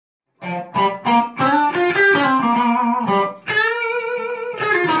Party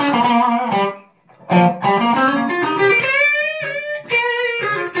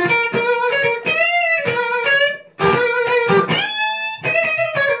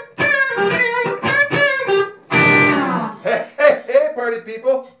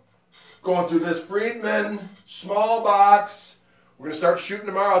people, going through this Friedman small box. We're going to start shooting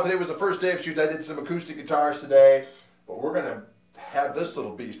tomorrow. Today was the first day of shoots. I did some acoustic guitars today, but we're going to have this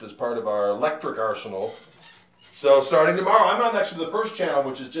little beast as part of our electric arsenal. So starting tomorrow, I'm on actually the first channel,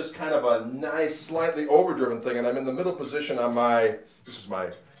 which is just kind of a nice, slightly overdriven thing, and I'm in the middle position on this is my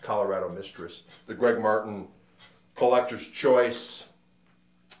Colorado Mistress, the Greg Martin Collector's Choice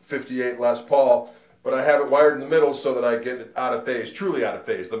 58 Les Paul. But I have it wired in the middle so that I get it out of phase, truly out of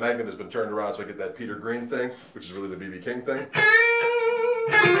phase. The magnet has been turned around so I get that Peter Green thing, which is really the B.B. King thing.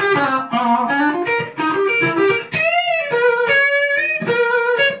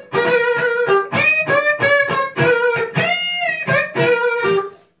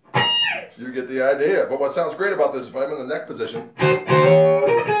 You get the idea. But what sounds great about this, if I'm in the neck position, or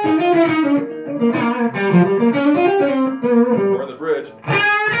in the bridge,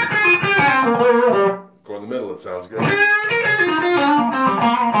 go in the middle, it sounds good.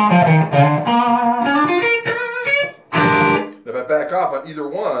 If I back off on either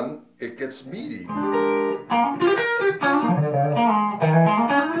one, it gets meaty.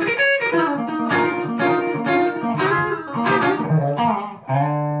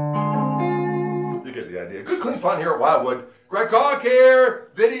 You get the idea. Good, clean fun here at Wildwood. Greg Koch here.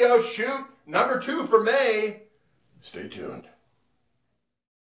 Video shoot number 2 for May. Stay tuned.